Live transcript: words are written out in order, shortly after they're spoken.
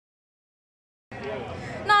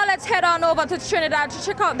let's head on over to Trinidad to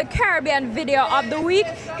check out the Caribbean video of the week.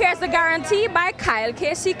 Here's The Guarantee by Kyle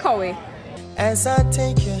KC Cowie. As I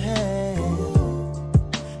take your hand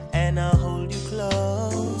and I hold you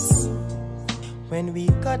close, when we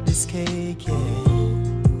cut this cake, yeah,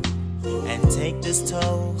 and take this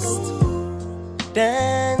toast,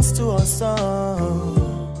 dance to our song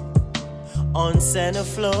on center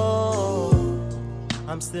floor.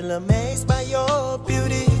 I'm still amazed by your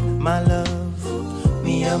beauty, my love,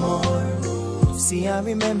 mi amor. See, I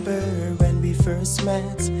remember when we first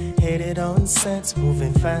met, headed on set,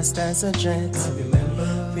 moving fast as a jet.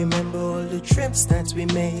 I remember all the trips that we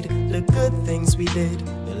made, the good things we did,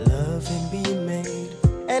 the loving we made.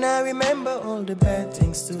 And I remember all the bad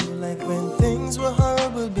things too, like when things were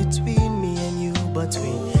horrible between me and you, but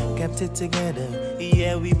we kept it together,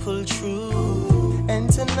 yeah, we pulled through.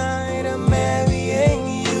 And tonight I'm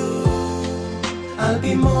marrying you. I'll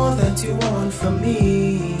be more that you want from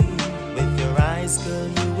me. With your eyes, girl,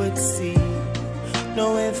 you would see.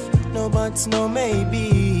 No if, no buts, no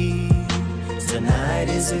maybe. Tonight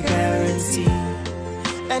is a guarantee.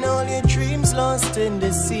 And all your dreams lost in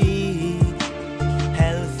the sea.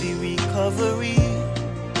 Healthy recovery.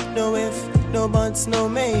 No if, no buts, no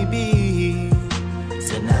maybe.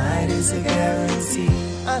 Tonight is a guarantee.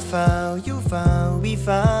 I found, you found, we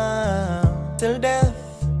found. Till death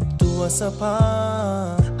do us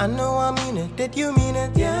apart. I know I mean it, did you mean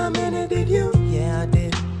it? Yeah, I mean it, did you? Yeah, I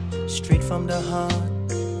did, straight from the heart.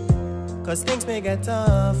 Cause things may get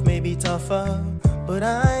tough, maybe tougher, but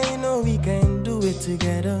I know we can do it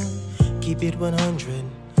together. Keep it 100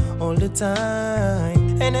 all the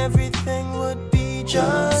time, and everything would be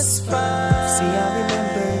just fine. See, I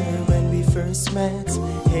remember when we first met,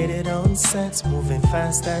 headed on set, moving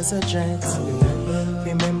fast as a jet. I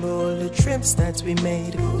remember all the trips that we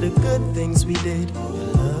made, the good things we did, the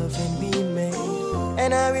loving we made.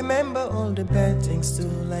 And I remember all the bad things too,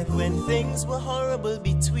 like when things were horrible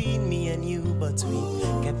between me and you, but we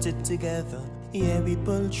kept it together, yeah, we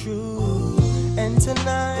pulled through. And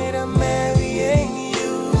tonight I'm marrying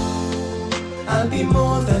you. I'll be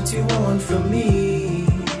more that you want from me.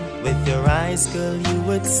 With your eyes, girl, you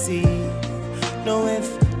would see. No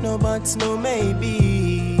if, no buts, no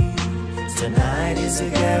maybe. Tonight is a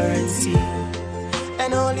guarantee.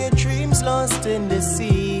 And all your dreams lost in the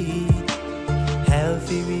sea.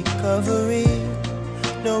 Healthy recovery.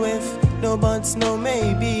 No if, no buts, no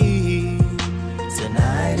maybe.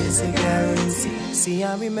 Tonight is a guarantee. See,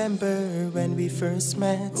 I remember when we first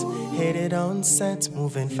met, headed on set,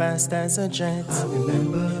 moving fast as a jet. I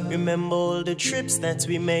remember all the trips that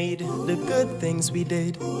we made, the good things we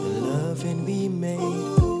did, the loving we made.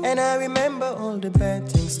 And I remember all the bad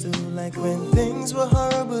things too, like when things were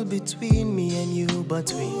horrible between me and you,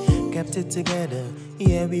 but we kept it together,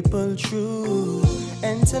 yeah, we pulled through.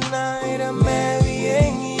 And tonight I'm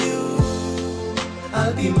marrying you.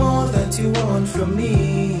 I'll be more that you want from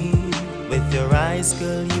me. With your eyes,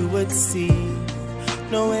 girl, you would see.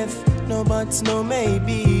 No if, no buts, no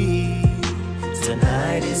maybe.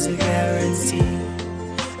 Tonight is a guarantee.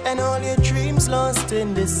 And all your dreams lost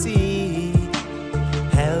in the sea.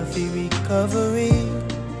 Healthy recovery.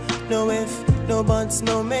 No if, no buts,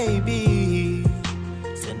 no maybe.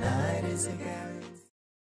 Tonight is a guarantee.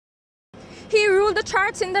 He ruled the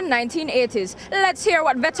charts in the 1980s. Let's hear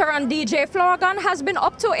what veteran DJ Flourgon has been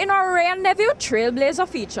up to in our Wray Nephew Trailblazer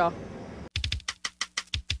feature.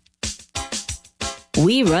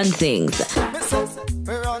 We run things.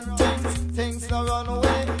 We run things, things don't run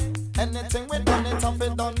away. Anything we done it up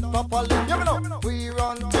and done properly. We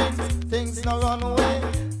run things don't run away.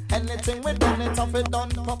 Anything we done it up and done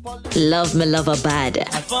properly. Love me lover bad.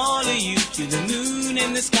 I follow you to the moon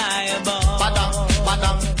in the sky above. Badang,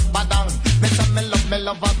 badang, badang. Me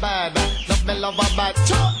love a bad. Love me love a bad.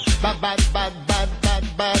 Bad, bad, bad, bad, bad,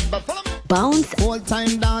 bad, bad. Follow me. Bounce. Old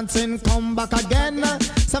time dancing, come back again.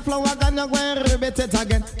 Say Flourgon, you go and repeat it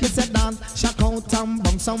again. Me say dance, shock out and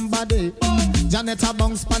bang somebody. Janetta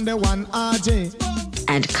bounce pan the one RJ.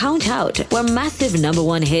 And Count Out were massive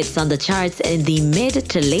 #1 hits on the charts in the mid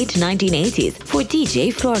to late 1980s for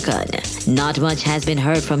DJ Flourgon. Not much has been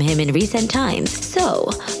heard from him in recent times,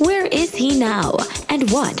 so where is he now and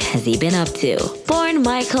what has he been up to? Born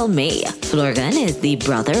Michael May, Flourgon is the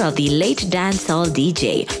brother of the late dancehall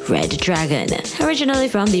DJ Red Dragon. Originally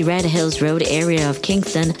from the Red Hills Road area of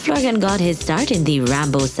Kingston, Flourgon got his start in the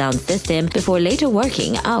Rambo sound system before later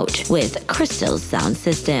working out with Crystal Sound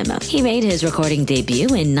System. He made his recording debut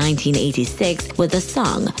in 1986 with the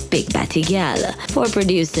song Big Batty Gal for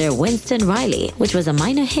producer Winston Riley, which was a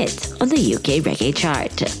minor hit on the UK reggae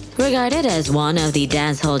chart. Regarded as one of the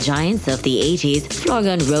dancehall giants of the 80s,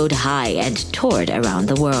 Flourgon rode high and toured around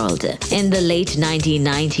the world. In the late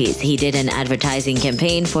 1990s, he did an advertising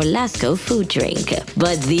campaign for Lasco food drink.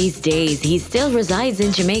 But these days, he still resides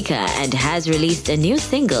in Jamaica and has released a new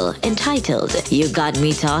single entitled You Got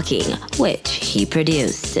Me Talking, which he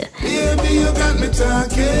produced. Baby, you got me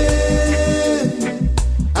talking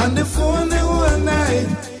on the phone the whole night,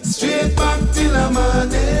 straight back till I'm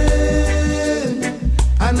morning,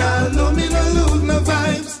 and I know me no lose no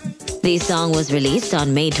vibes. The song was released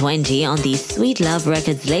on May 20 on the Sweet Love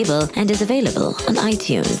Records label and is available on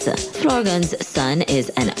iTunes. Flourgon's son is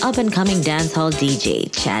an up-and-coming dancehall DJ,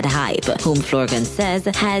 Chad Hype, whom Flourgon says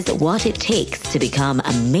has what it takes to become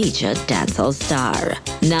a major dancehall star.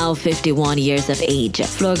 Now 51 years of age,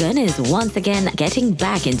 Flourgon is once again getting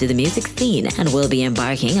back into the music scene and will be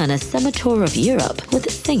embarking on a summer tour of Europe with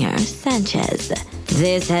singer Sanchez.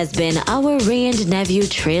 This has been our Wray Nephew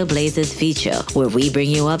Trailblazers feature, where we bring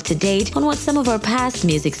you up to date on what some of our past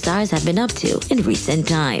music stars have been up to in recent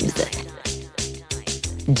times.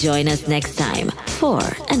 Join us next time for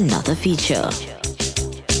another feature.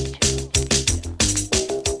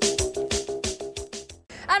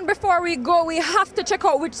 And before we go, we have to check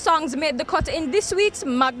out which songs made the cut in this week's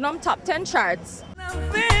Magnum Top 10 charts.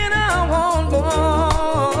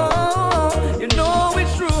 You know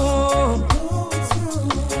it's true.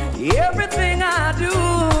 Everything I do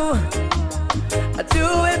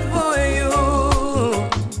it for you.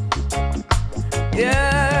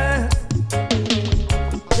 Yeah.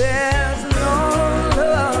 There's no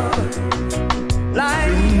love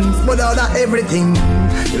like you. But out of everything,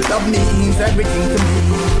 your love means everything to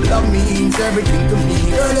me. Love means everything to me.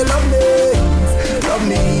 Girl, your love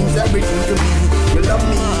means everything to me. You love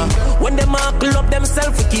me. When them all pull up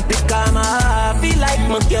themselves, we keep it calm. I feel like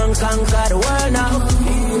me can conquer the world now.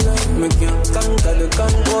 Feel like me can conquer the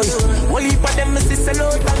convoy. One heap of them is sell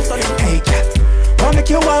out and turn. Hey cat, wanna make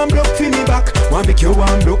you one block for me back. Wanna make you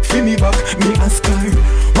one block for me back. Me ask her.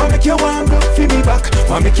 Wanna make you one block for me back.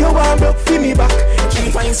 Wanna make you one block for me back.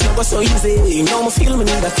 Can't find go so easy. Now me feel me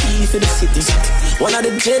need a key for the city. One of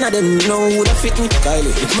the gen of them know who da fit me.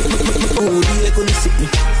 Kylie, who they couldn't sit me.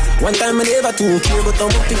 One time I never too care, but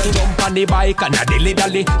I'm picking up on the bike and a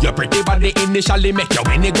dilly-dally. Your pretty body initially make you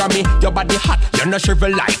win the Grammy. Your body hot, you're not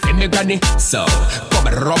shrivel like me granny. So, come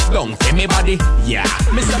and rub down for me body. Yeah,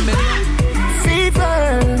 Mr. Me.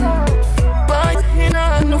 Fever, but in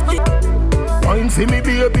a no. Wine for me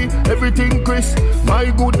baby, everything Chris.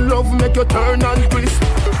 My good love make you turn and twist.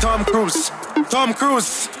 Tom Cruise,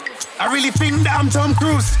 I really think that I'm Tom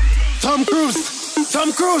Cruise. Tom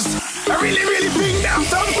Cruise, I really think that I'm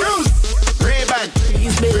Tom Cruise. Ray-Ban.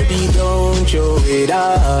 Please baby don't throw it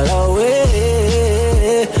all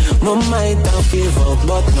away. My might not give up,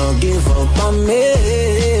 but no give up on me.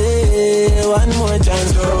 One more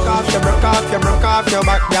chance. Broke off your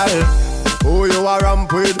back, girl. Who you are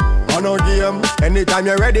ramp with? On a game, anytime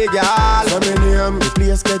you're ready, girl. So me name, the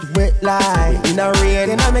place get wet like in a rain.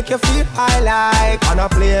 Then I make you feel high like on a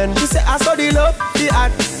plane. She say I saw the love, the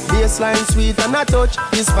art, baseline sweet and I touch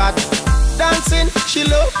this spot. Dancing, she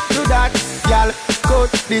love do that, girl. Cut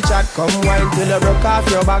the chat, come wine till you broke off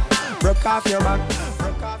your back, broke off your back.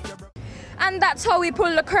 And that's how we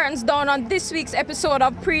pull the curtains down on this week's episode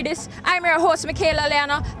of Pree Dis. I'm your host, Michaela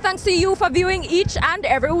Leeanna. Thanks to you for viewing each and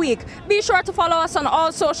every week. Be sure to follow us on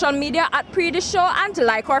all social media at Pree Dis Show and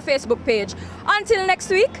like our Facebook page. Until next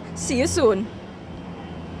week, see you soon.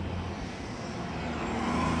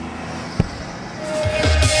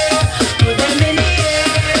 We're